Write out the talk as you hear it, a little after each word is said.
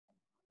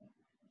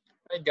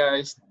Hi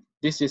guys,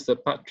 this is the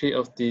part 3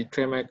 of the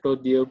Trend Micro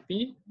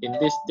DLP. In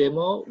this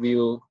demo, we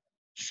will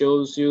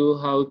shows you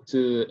how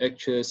the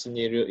actual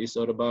scenario is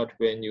all about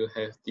when you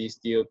have these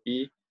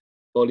DLP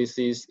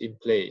policies in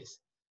place.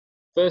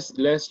 First,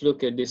 let's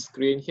look at this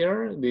screen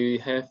here. We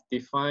have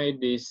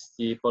defined this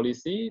the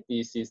policy.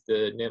 This is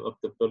the name of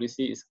the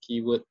policy is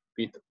keyword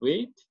with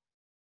weight.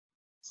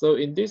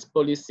 So in this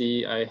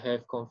policy, I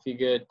have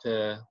configured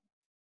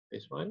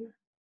this one.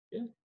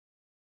 Yeah.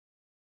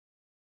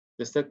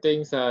 The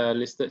settings are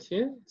listed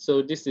here.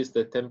 So this is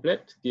the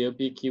template,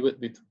 DLP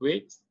keyword with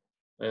weights.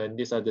 And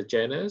these are the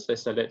channels. I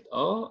select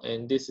all.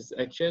 And this is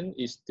action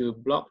is to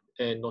block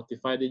and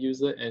notify the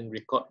user and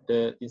record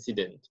the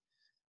incident.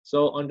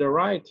 So on the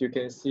right, you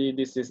can see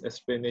this is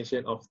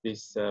explanation of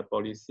this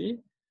policy.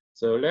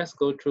 So let's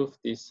go through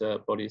this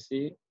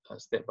policy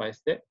step by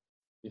step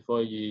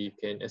before you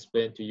can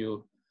explain to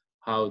you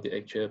how the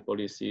actual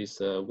policies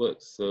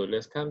works. So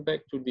let's come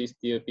back to these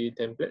DLP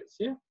templates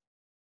here.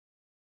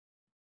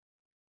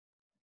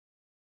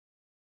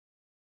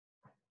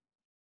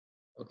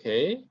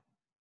 Okay,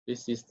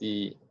 this is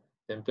the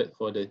template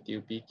for the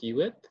DLP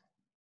keyword,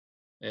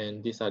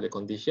 and these are the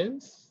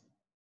conditions.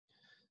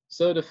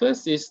 So the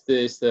first is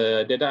this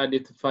data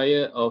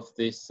identifier of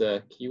this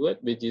keyword,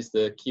 which is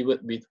the keyword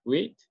with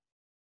weight,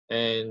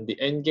 and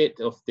the end gate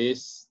of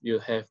this, you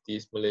have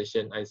this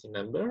Malaysian IC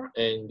number,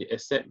 and the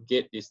accept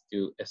gate is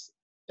to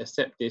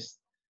accept this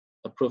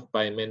approved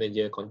by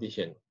manager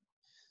condition.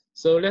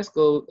 So let's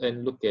go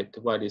and look at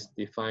what is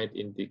defined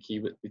in the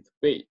keyword with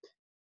weight,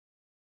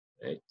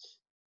 right?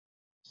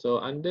 So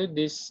under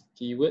this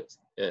keyword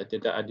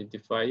data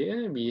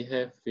identifier, we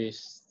have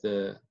this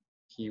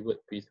keyword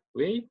with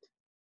weight.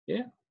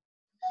 Yeah.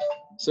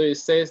 So it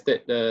says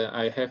that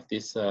I have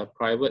this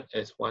private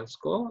as one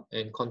score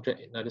and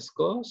contract another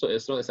score. So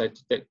as long as I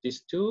detect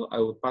these two, I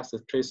will pass a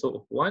threshold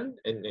of 1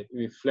 and it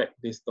reflect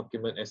this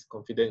document as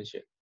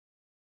confidential.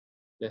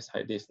 Let's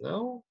hide this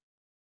now.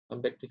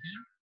 Come back to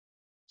here.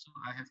 So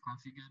I have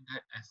configured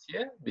that as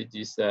here, which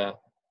is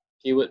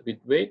keyword with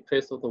weight,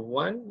 threshold of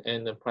 1,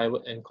 and a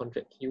private and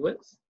contract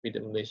keywords with the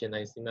Malaysian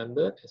IC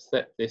number,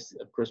 except this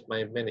approved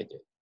by manager.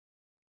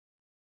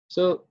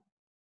 So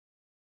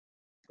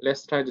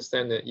let's try to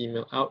send an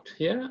email out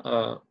here.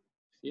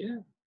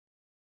 Here.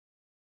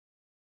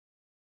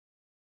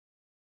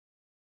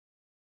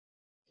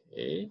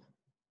 Okay.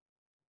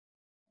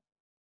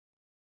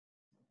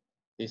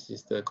 This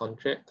is the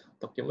contract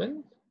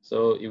document.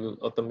 So it will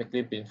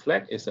automatically be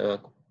flagged as a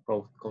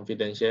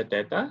confidential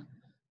data.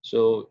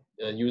 So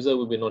a user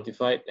will be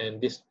notified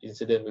and this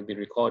incident will be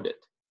recorded.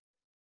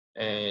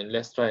 And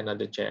let's try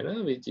another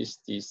channel, which is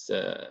this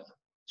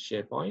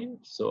SharePoint.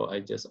 So I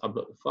just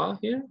upload the file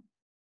here.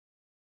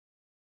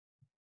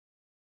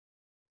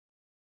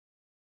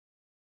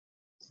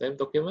 Same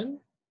document.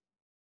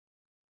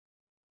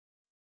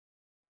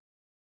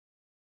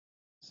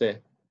 Say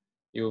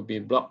you will be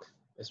blocked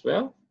as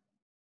well.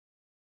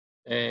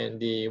 And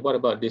the what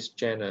about this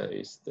channel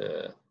is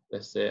the,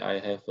 let's say I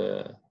have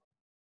a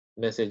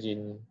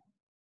messaging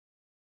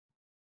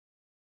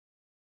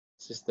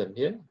system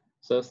here.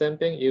 So same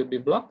thing, you'll be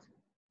blocked.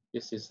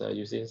 This is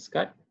using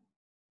Skype.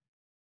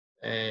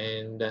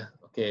 And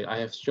okay, I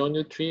have shown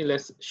you 3.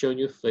 Let's show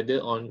you further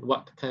on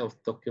what kind of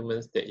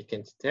documents that you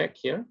can detect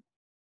here.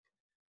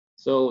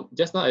 So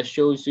just now I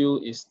showed you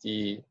is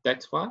the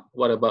text file.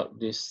 What about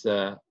this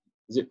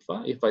zip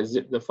file? If I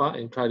zip the file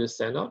and try to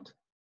send out,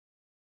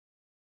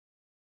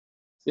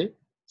 see,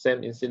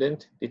 same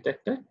incident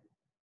detected.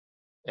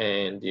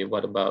 And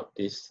what about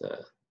this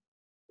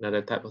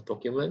another type of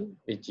document,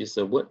 which is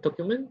a Word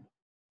document?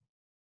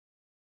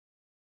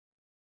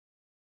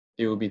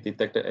 It will be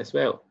detected as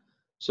well.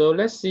 So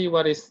let's see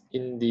what is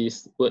in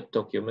this Word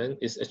document.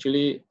 It's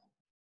actually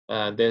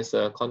there's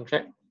a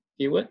contract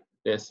keyword,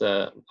 there's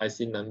a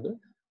IC number,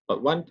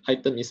 but one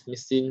item is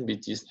missing,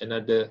 which is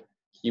another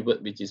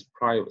keyword, which is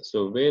private.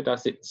 So where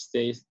does it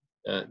say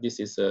this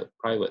is a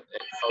private,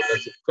 and how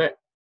does it track?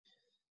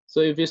 So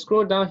if you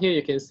scroll down here,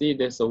 you can see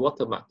there's a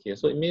watermark here.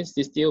 So it means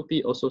this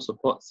DLP also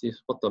supports this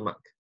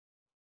watermark.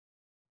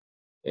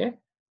 Okay.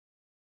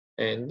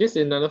 And this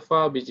is another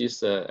file, which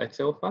is an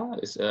Excel file.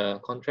 It's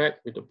a contract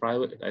with a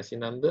private IC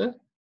number.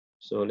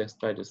 So let's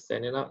try to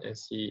send it out and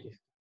see if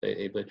they're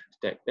able to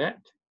detect that.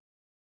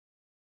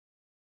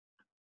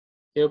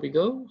 Here we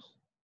go.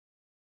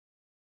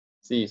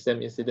 See,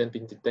 same incident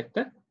being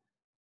detected.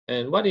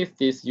 And what if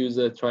this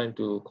user trying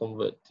to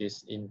convert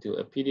this into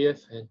a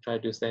PDF and try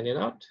to send it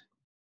out?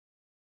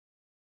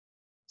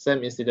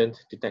 Same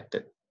incident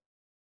detected.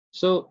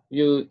 So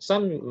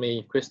some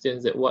may question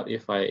that what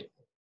if I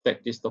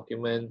take this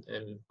document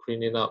and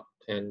print it out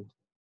and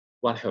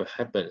what will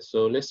happen?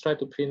 So let's try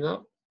to print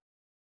out.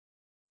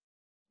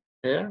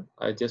 Here,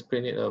 I just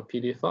printed a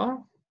PDF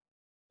file.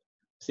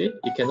 See,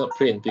 it cannot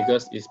print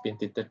because it's been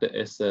detected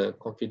as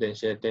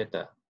confidential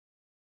data.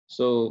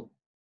 So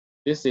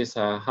this is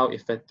how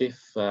effective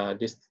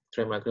this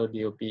Trend Micro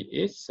DLP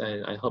is,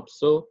 and I hope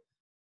so.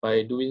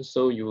 By doing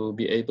so, you will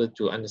be able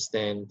to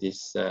understand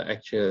this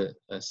actual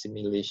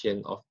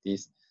simulation of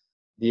this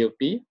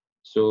DLP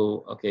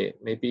So, okay,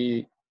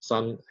 maybe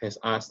some has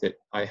asked that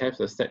I have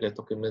to set the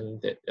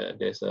document that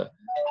there's a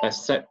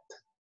accept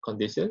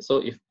condition. So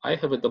if I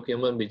have a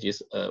document which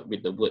is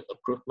with the word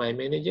approved by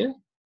manager,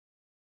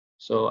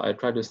 so I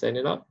try to send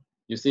it up.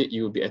 You see,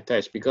 it will be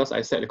attached because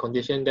I set the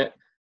condition that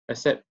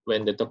accept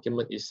when the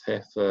document is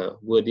have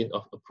wording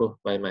of approved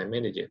by my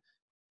manager.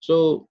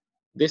 So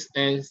this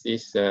ends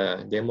this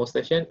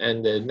demonstration,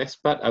 and the next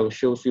part I will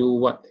show you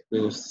what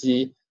we will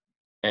see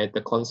at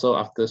the console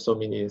after so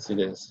many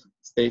incidents.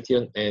 Stay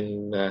tuned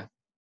and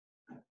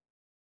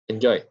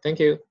enjoy. Thank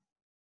you.